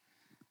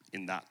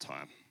in that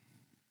time.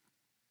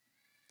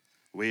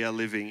 We are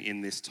living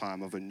in this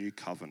time of a new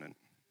covenant,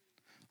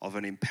 of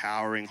an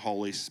empowering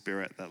Holy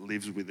Spirit that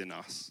lives within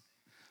us.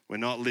 We're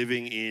not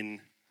living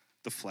in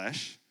the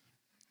flesh.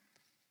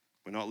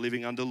 We're not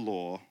living under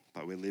law,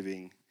 but we're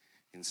living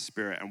in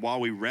spirit. And while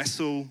we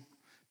wrestle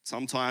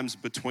sometimes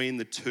between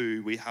the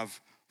two, we have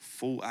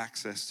full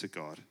access to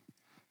God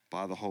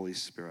by the Holy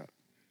Spirit.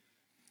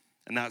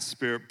 And that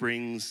Spirit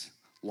brings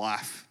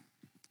life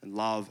and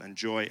love and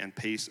joy and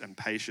peace and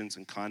patience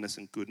and kindness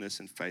and goodness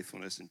and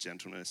faithfulness and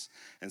gentleness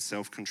and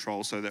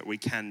self-control, so that we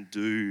can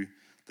do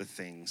the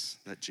things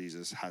that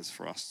Jesus has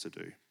for us to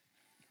do.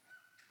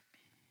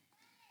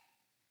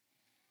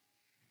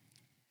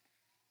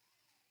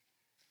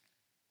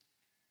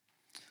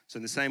 So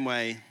in the same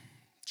way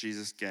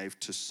Jesus gave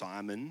to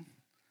Simon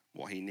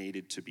what he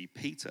needed to be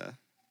Peter,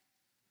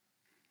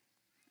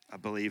 I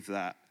believe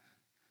that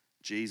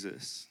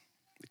Jesus,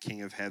 the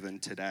King of Heaven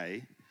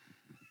today,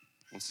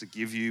 wants to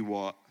give you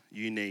what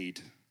you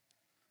need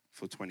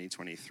for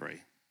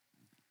 2023.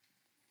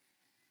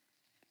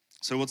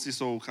 So what's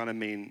this all kind of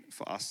mean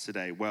for us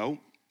today? Well,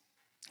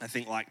 I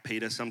think like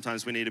Peter,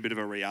 sometimes we need a bit of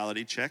a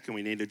reality check, and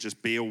we need to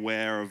just be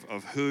aware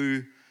of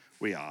who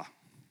we are.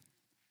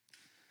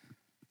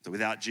 That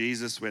without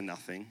Jesus, we're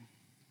nothing.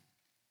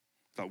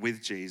 But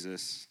with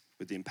Jesus,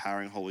 with the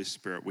empowering Holy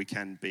Spirit, we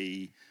can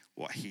be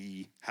what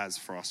he has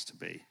for us to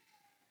be.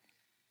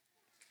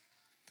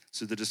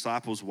 So the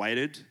disciples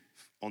waited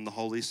on the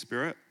Holy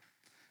Spirit,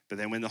 but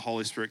then when the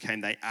Holy Spirit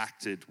came, they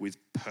acted with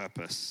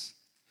purpose,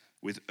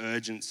 with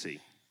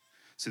urgency.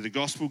 So the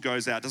gospel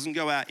goes out, doesn't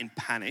go out in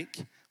panic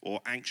or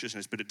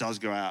anxiousness, but it does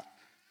go out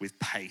with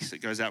pace. It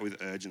goes out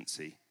with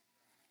urgency.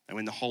 And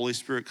when the Holy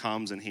Spirit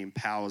comes and he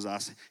empowers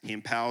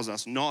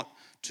us not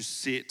to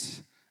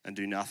sit and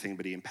do nothing,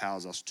 but he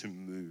empowers us to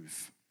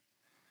move.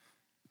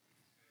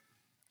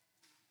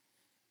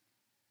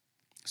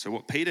 So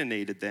what Peter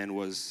needed then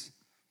was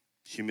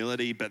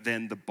humility, but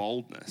then the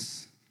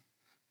boldness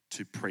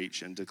to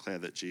preach and declare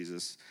that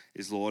Jesus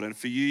is Lord. And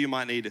for you, you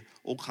might need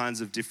all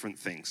kinds of different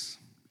things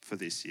for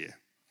this year.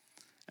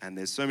 And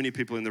there's so many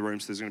people in the room,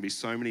 so there's going to be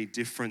so many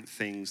different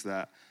things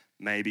that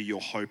maybe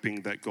you're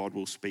hoping that God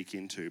will speak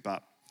into.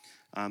 But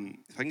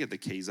if I can get the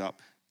keys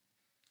up.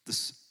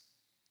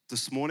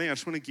 This morning, I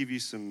just want to give you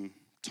some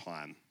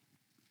time,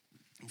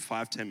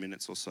 5-10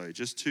 minutes or so,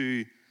 just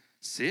to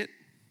sit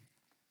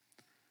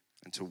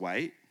and to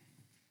wait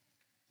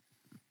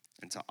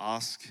and to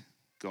ask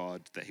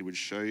God that he would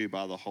show you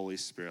by the Holy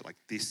Spirit, like,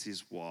 this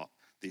is what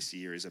this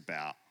year is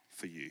about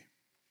for you.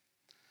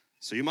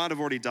 So you might have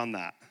already done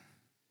that,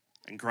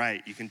 and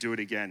great, you can do it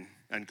again,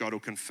 and God will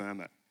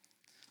confirm it.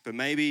 But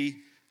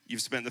maybe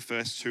you've spent the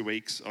first 2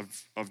 weeks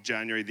of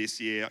January this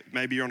year.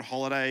 Maybe you're on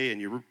holiday and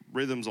your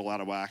rhythm's all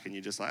out of whack and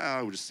you're just like,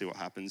 we'll just see what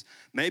happens.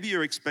 Maybe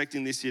you're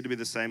expecting this year to be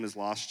the same as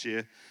last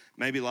year.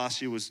 Maybe last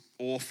year was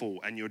awful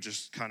and you're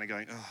just kind of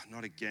going,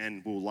 not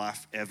again, will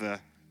life ever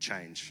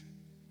change?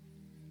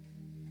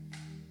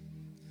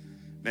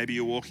 Maybe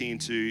you're walking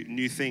into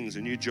new things,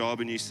 a new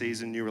job, a new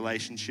season, new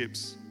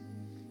relationships.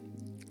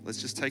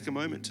 Let's just take a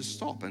moment to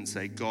stop and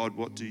say, God,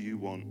 what do you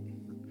want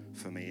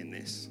for me in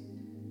this?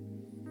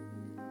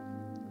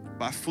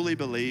 But I fully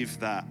believe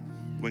that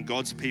when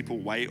God's people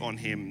wait on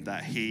him,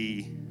 that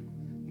he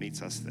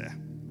meets us there.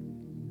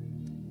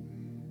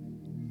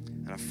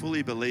 And I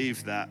fully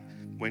believe that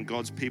when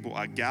God's people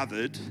are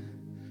gathered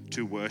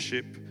to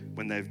worship,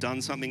 when they've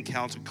done something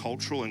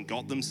countercultural and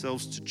got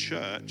themselves to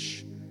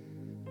church,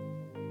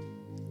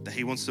 that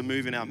he wants to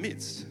move in our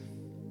midst.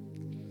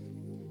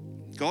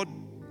 God,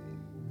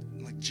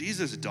 like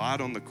Jesus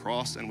died on the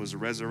cross and was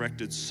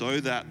resurrected so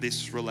that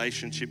this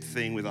relationship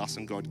thing with us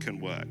and God can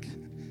work.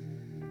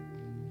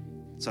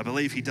 So I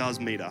believe he does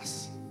meet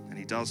us and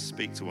he does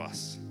speak to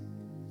us.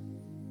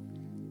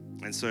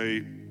 And so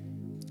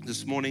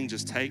this morning,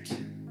 just take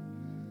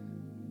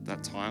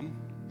that time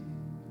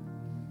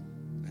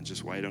and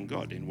just wait on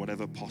God in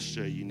whatever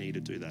posture you need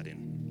to do that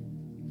in.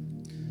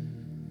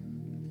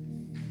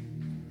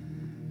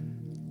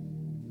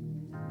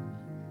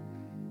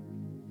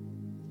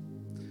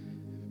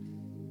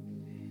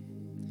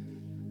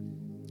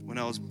 When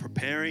I was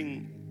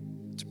preparing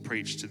to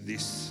preach to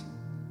this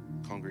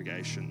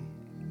congregation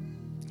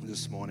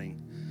this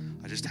morning,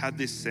 I just had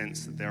this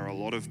sense that there are a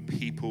lot of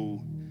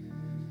people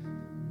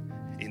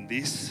in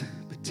this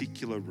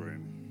particular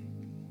room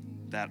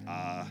that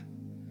are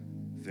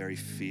very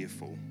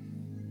fearful.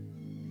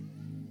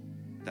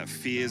 That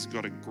fear's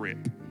got a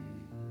grip.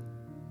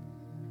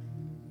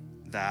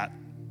 That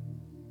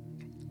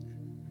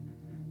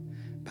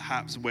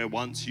perhaps where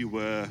once you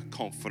were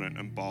confident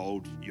and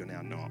bold, you're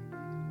now not.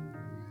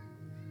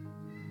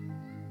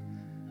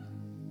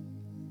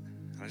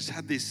 I just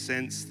had this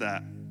sense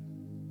that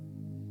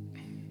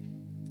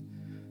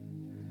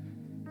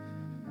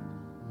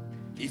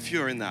if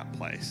you're in that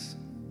place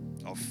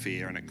of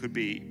fear, and it could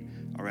be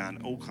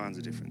around all kinds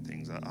of different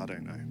things, I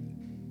don't know.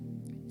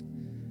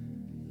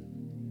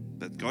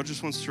 But God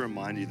just wants to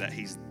remind you that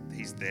He's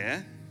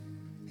there,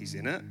 He's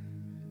in it,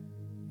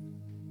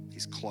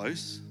 He's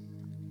close.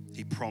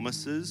 He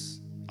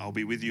promises, I'll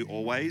be with you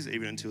always,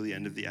 even until the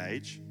end of the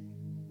age.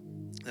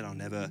 That I'll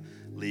never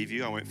leave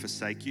you, I won't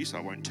forsake you, so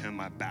I won't turn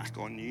my back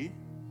on you.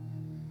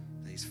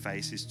 That His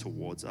face is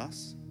towards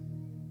us.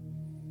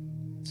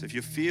 So if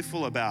you're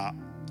fearful about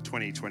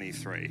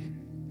 2023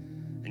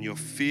 and you're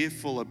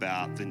fearful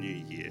about the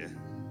new year,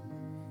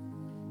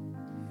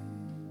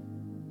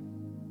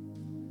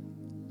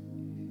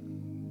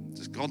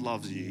 just God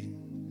loves you.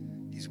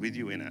 He's with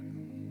you in it.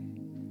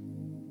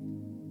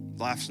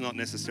 Life's not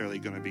necessarily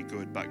going to be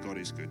good, but God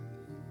is good.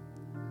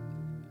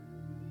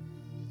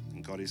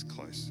 And God is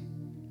close.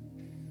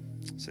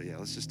 So yeah,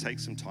 let's just take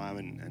some time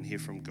and hear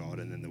from God,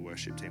 and then the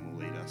worship team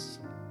will lead us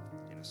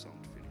in a song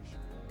to finish.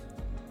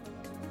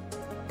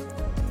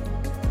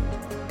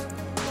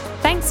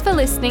 Thanks for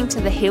listening to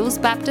the Hills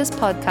Baptist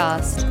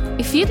podcast.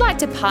 If you'd like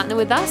to partner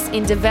with us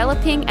in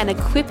developing and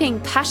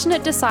equipping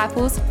passionate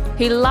disciples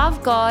who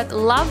love God,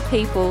 love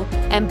people,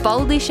 and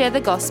boldly share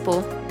the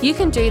gospel, you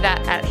can do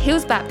that at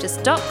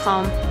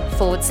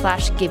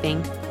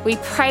hillsbaptist.com/giving. We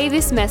pray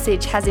this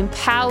message has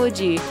empowered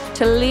you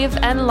to live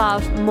and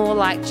love more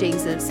like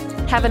Jesus.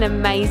 Have an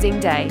amazing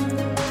day.